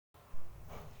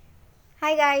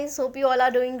Hi guys, hope you all are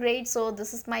doing great. So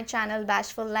this is my channel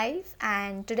Bashful Life,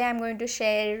 and today I'm going to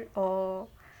share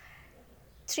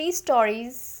three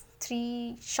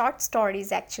short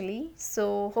stories actually.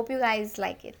 So hope you guys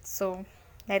like it. So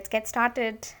let's get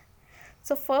started.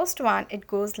 So first one, it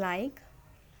goes like,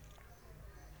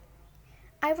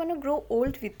 I wanna grow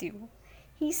old with you,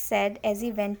 he said as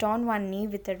he went on one knee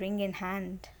with a ring in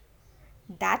hand.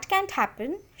 That can't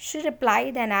happen, she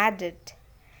replied and added,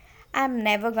 I'm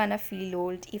never gonna feel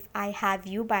old if I have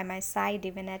you by my side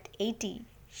even at 80.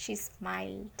 She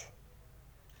smiled.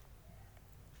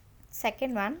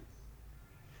 Second one,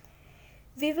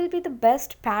 we will be the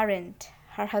best parent,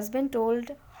 her husband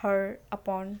told her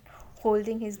upon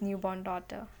holding his newborn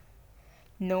daughter.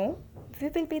 No, we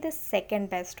will be the second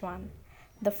best one.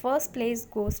 The first place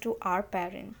goes to our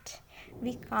parent.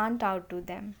 We can't outdo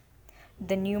them,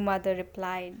 the new mother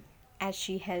replied as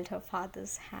she held her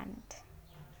father's hand.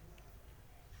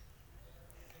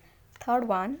 Third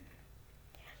one,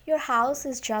 your house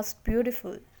is just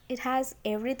beautiful. It has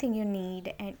everything you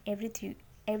need and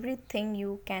everything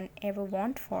you can ever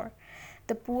want for.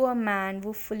 The poor man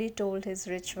woefully told his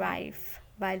rich wife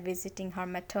while visiting her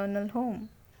maternal home.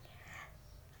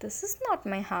 This is not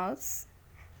my house.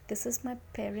 This is my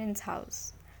parents'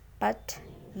 house. But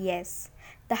yes,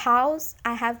 the house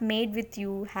I have made with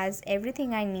you has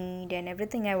everything I need and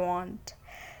everything I want.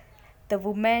 The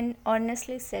woman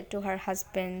earnestly said to her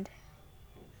husband,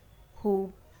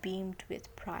 who beamed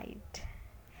with pride.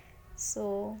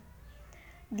 So,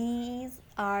 these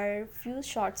are few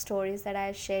short stories that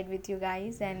I shared with you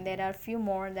guys, and there are few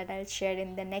more that I'll share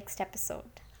in the next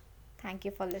episode. Thank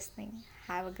you for listening.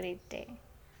 Have a great day.